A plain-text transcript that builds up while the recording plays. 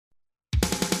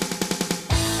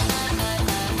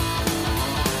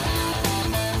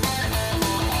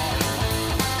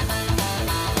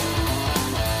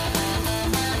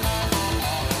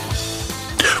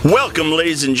Welcome,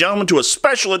 ladies and gentlemen, to a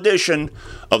special edition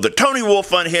of the Tony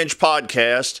Wolfe Un-Hinged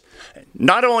podcast.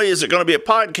 Not only is it going to be a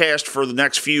podcast for the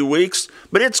next few weeks,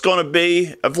 but it's going to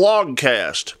be a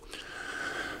vlogcast.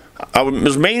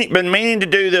 Been meaning to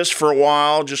do this for a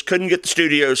while, just couldn't get the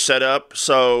studio set up,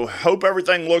 so hope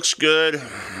everything looks good.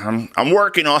 I'm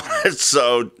working on it,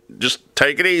 so just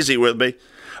take it easy with me.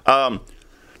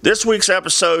 This week's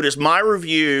episode is my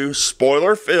review,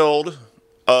 spoiler-filled,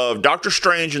 of Doctor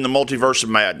Strange in the Multiverse of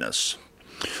Madness.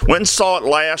 Went and saw it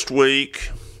last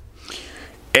week,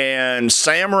 and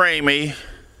Sam Raimi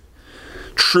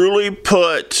truly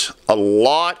put a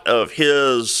lot of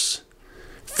his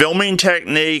filming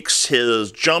techniques,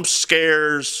 his jump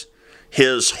scares,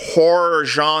 his horror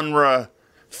genre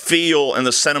feel in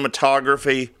the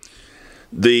cinematography,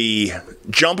 the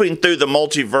jumping through the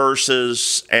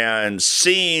multiverses and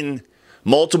seeing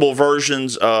multiple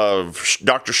versions of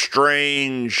Doctor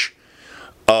Strange,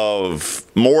 of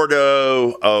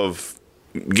Mordo, of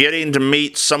getting to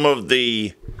meet some of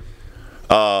the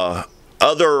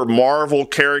other Marvel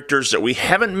characters that we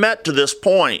haven't met to this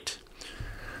point.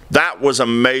 That was a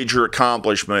major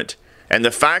accomplishment. And the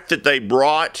fact that they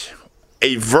brought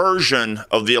a version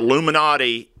of the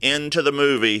Illuminati into the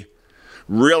movie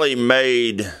really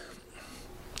made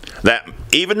that,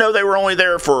 even though they were only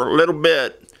there for a little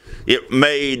bit, it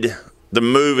made the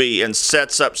movie and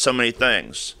sets up so many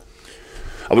things.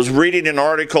 I was reading an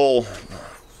article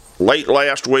late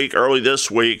last week, early this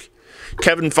week.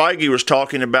 Kevin Feige was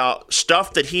talking about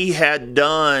stuff that he had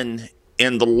done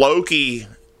in the Loki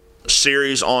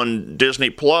series on Disney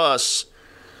Plus,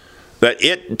 that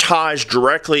it ties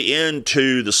directly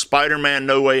into the Spider-Man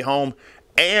No Way Home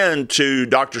and to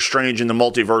Doctor Strange in the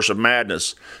Multiverse of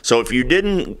Madness. So if you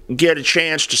didn't get a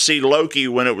chance to see Loki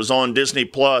when it was on Disney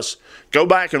Plus, go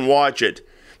back and watch it,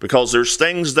 because there's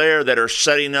things there that are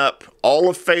setting up all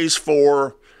of Phase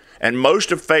 4 and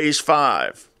most of Phase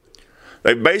 5.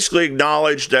 They basically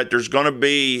acknowledged that there's going to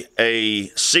be a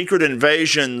Secret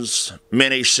Invasions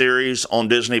miniseries on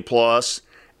Disney Plus,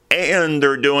 and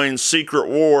they're doing Secret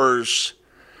Wars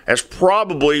as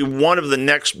probably one of the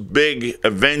next big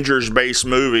Avengers-based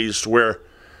movies, where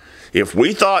if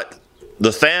we thought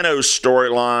the Thanos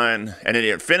storyline and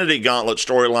the Infinity Gauntlet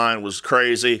storyline was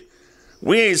crazy,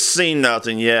 we ain't seen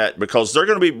nothing yet, because they're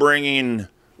going to be bringing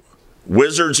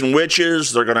wizards and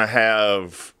witches. They're going to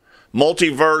have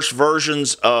multiverse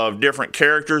versions of different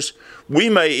characters. We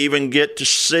may even get to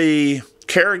see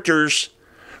characters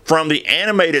from the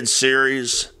animated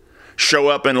series show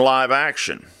up in live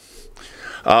action.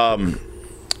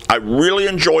 I really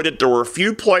enjoyed it. There were a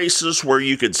few places where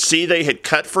you could see they had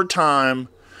cut for time,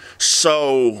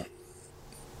 so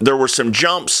there were some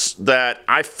jumps that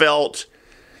I felt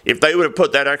if they would have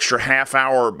put that extra half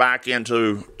hour back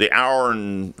into the hour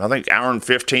and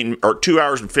 15 or 2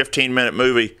 hours and 15-minute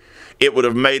movie, it would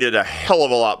have made it a hell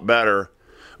of a lot better.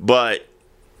 But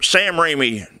Sam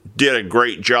Raimi did a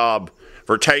great job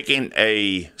for taking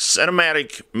a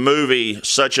cinematic movie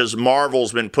such as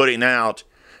Marvel's been putting out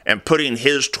and putting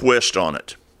his twist on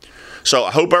it. So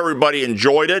I hope everybody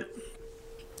enjoyed it.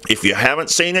 If you haven't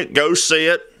seen it, go see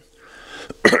it.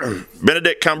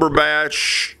 Benedict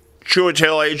Cumberbatch,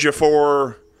 Chiwetel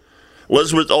Ejiofor,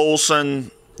 Elizabeth Olsen,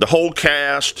 the whole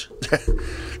cast,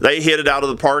 they hit it out of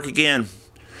the park again.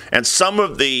 And some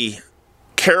of the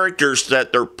characters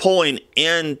that they're pulling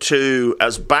into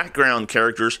as background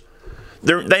characters,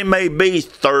 they may be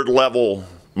third-level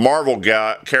Marvel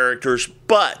characters,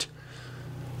 but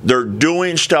they're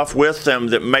doing stuff with them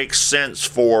that makes sense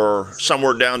for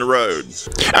somewhere down the road.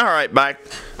 All right,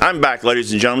 I'm back,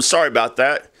 ladies and gentlemen. Sorry about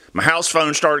that. My house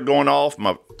phone started going off.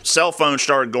 My cell phone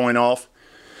started going off.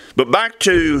 But back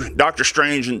to Doctor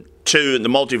Strange 2 in the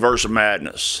Multiverse of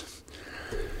Madness.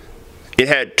 It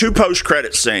had 2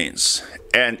 post-credit scenes,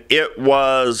 and it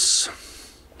was...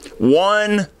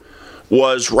 one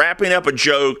was wrapping up a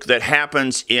joke that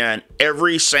happens in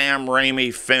every Sam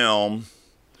Raimi film,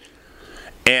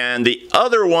 and the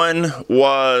other one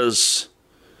was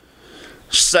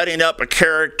setting up a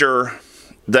character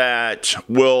that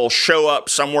will show up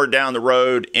somewhere down the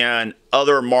road in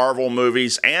other Marvel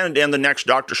movies and in the next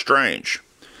Doctor Strange.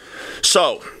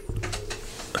 So,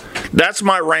 that's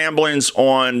my ramblings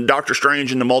on Doctor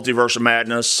Strange in the Multiverse of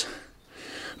Madness.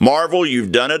 Marvel,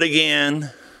 you've done it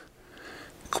again,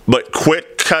 but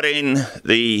quit cutting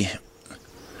the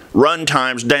run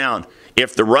times down.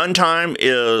 If the runtime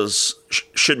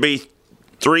should be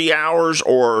 3 hours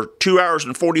or 2 hours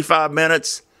and 45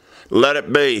 minutes, let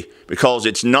it be, because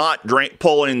it's not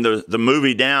pulling the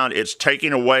movie down. It's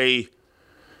taking away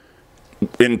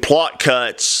in plot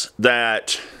cuts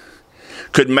that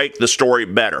could make the story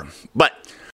better. But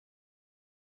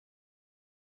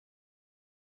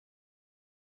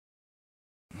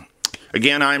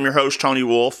Again, I am your host, Tony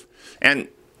Wolfe. And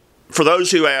for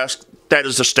those who ask, that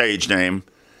is the stage name.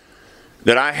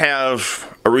 That I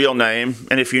have a real name,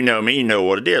 and if you know me, you know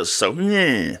what it is. So,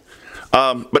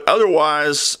 but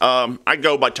otherwise, I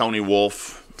go by Tony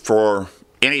Wolfe for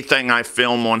anything I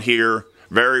film on here.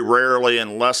 Very rarely,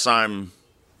 unless I'm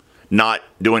not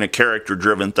doing a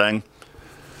character-driven thing,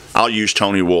 I'll use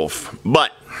Tony Wolfe.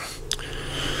 But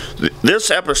this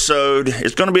episode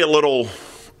is going to be a little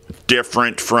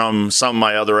different from some of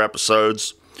my other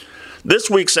episodes. This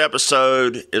week's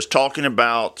episode is talking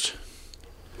about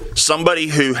somebody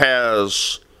who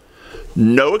has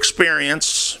no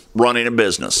experience running a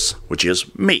business, which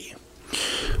is me.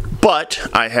 But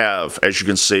I have, as you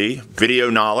can see, video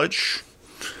knowledge.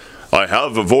 I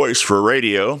have a voice for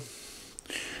radio.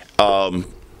 And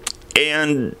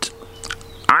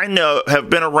I have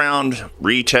been around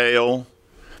retail,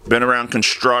 been around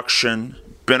construction,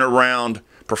 been around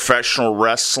professional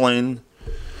wrestling,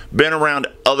 been around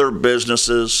other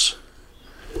businesses,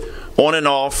 on and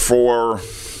off for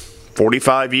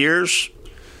 45 years,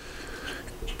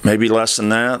 maybe less than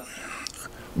that.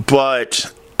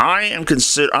 But I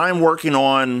am working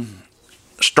on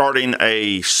starting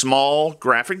a small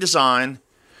graphic design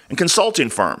and consulting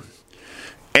firm.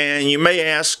 And you may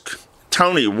ask,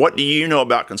 Tony, what do you know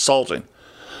about consulting?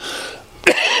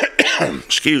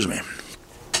 Excuse me.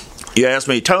 You ask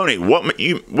me, Tony, what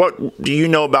do you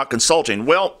know about consulting?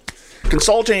 Well,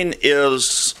 consulting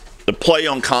is the play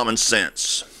on common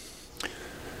sense.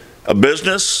 A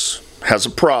business has a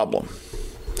problem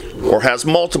or has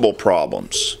multiple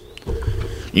problems.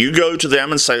 You go to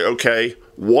them and say, okay,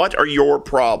 what are your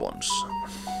problems?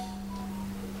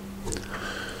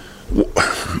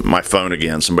 My phone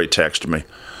again, somebody texted me.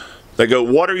 They go,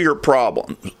 what are your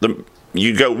problems?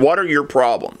 You go, what are your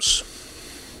problems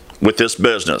with this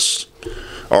business?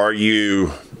 Are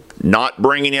you not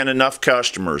bringing in enough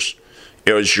customers?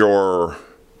 Are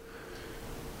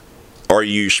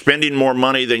you spending more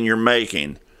money than you're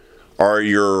making? Are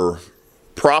your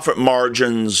profit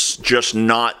margins just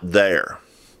not there?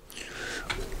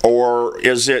 Or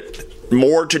is it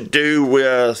more to do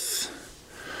with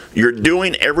you're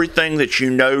doing everything that you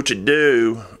know to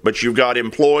do, but you've got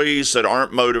employees that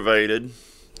aren't motivated,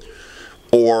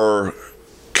 or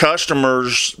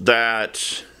customers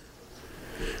that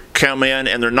come in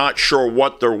and they're not sure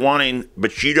what they're wanting,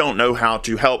 but you don't know how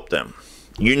to help them?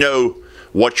 You know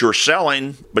what you're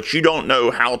selling, but you don't know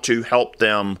how to help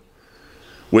them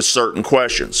with certain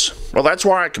questions. Well, that's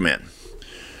where I come in.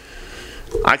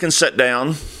 I can sit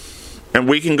down and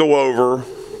we can go over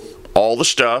all the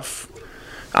stuff.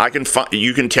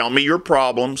 You can tell me your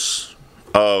problems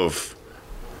of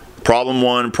problem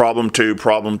 1, problem 2,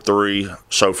 problem 3,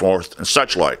 so forth and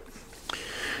such like.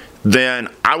 Then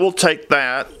I will take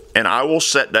that and I will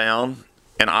sit down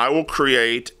and I will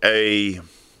create a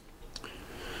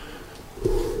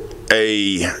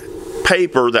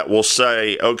paper that will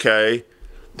say, okay,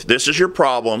 this is your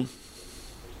problem.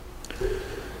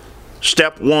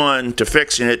 Step 1 to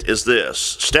fixing it is this.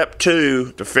 Step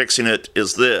 2 to fixing it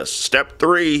is this. Step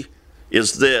 3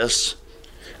 is this.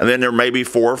 And then there may be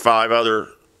 4 or 5 other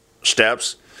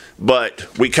steps, but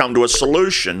we come to a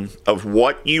solution of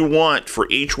what you want for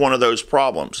each one of those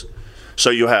problems.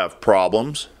 So you have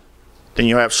problems, then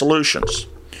you have solutions.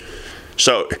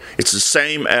 So it's the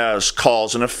same as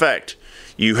cause and effect.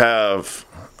 You have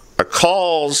a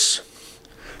cause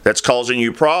that's causing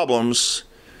you problems,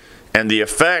 and the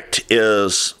effect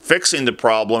is fixing the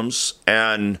problems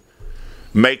and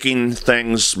making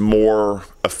things more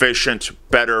efficient,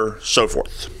 better, so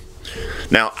forth.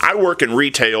 Now, I work in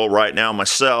retail right now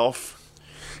myself,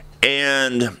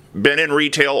 and been in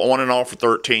retail on and off for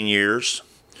 13 years.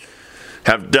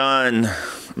 Have done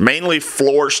mainly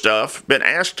floor stuff, been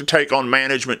asked to take on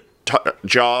management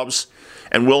jobs,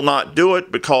 and will not do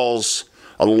it because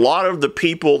a lot of the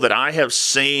people that I have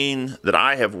seen, that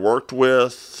I have worked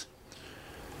with,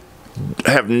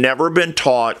 have never been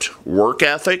taught work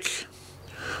ethic,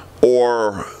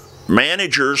 or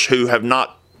managers who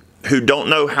don't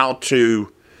know how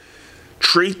to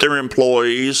treat their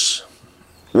employees,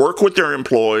 work with their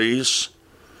employees.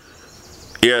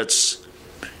 It's,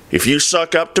 if you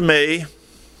suck up to me,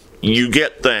 you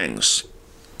get things.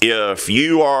 If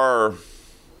you are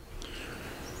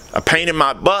a pain in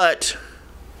my butt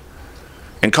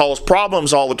and cause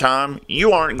problems all the time,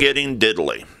 you aren't getting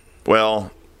diddly.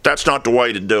 Well, that's not the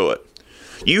way to do it.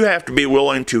 You have to be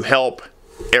willing to help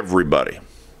everybody.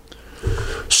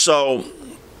 So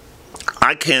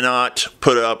I cannot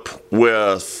put up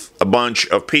with a bunch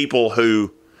of people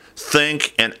who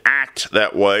think and act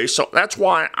that way. So that's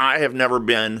why I have never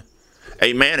been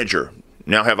a manager.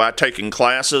 Now, have I taken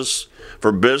classes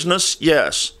for business?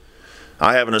 Yes.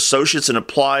 I have an associate's in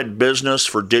applied business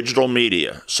for digital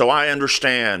media. So I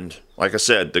understand, like I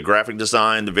said, the graphic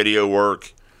design, the video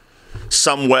work,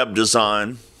 some web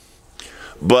design.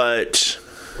 But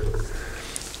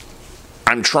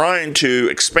I'm trying to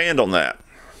expand on that.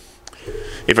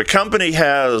 If a company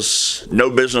has no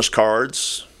business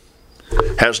cards,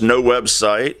 has no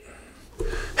website,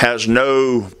 has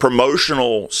no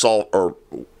promotional or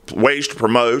ways to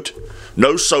promote,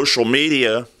 no social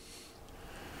media,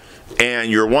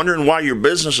 and you're wondering why your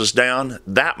business is down,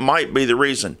 that might be the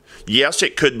reason. Yes,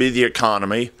 it could be the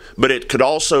economy, but it could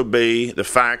also be the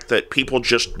fact that people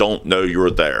just don't know you're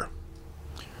there.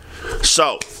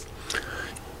 So,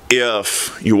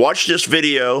 if you watch this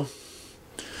video,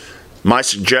 my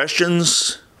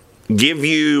suggestions give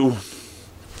you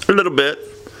a little bit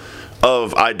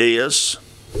of ideas,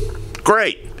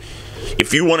 great.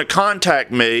 If you want to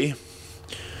contact me,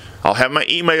 I'll have my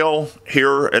email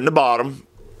here in the bottom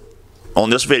on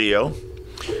this video.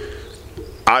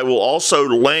 I will also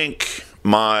link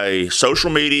my social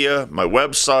media, my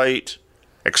website,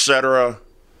 etc.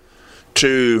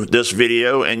 to this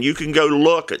video, and you can go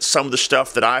look at some of the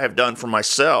stuff that I have done for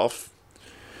myself.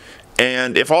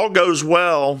 And if all goes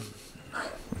well,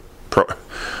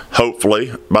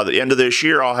 hopefully by the end of this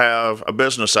year I'll have a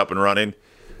business up and running,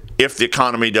 if the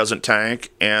economy doesn't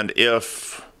tank and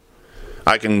if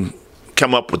I can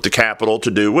come up with the capital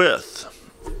to do with.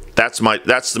 That's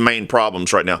the main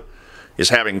problems right now, is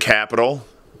having capital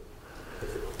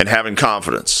and having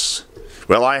confidence.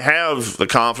 Well, I have the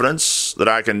confidence that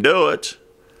I can do it.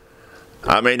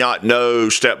 I may not know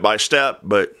step by step,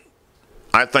 but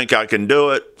I think I can do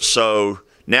it. So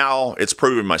now it's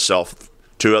proving myself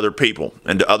to other people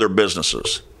and to other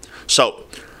businesses. So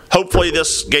hopefully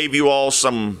this gave you all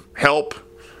some help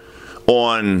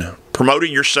on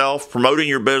promoting yourself, promoting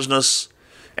your business,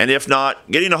 and if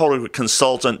not, getting a hold of a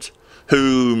consultant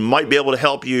who might be able to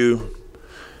help you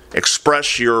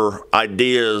express your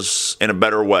ideas in a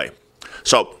better way.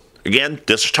 So again,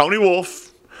 this is Tony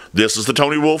Wolfe. This is the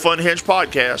Tony Wolfe Unhinged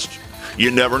podcast. You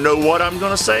never know what I'm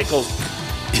going to say, because,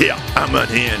 yeah, I'm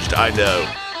unhinged, I know.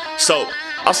 So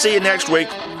I'll see you next week,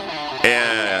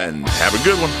 and have a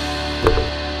good one.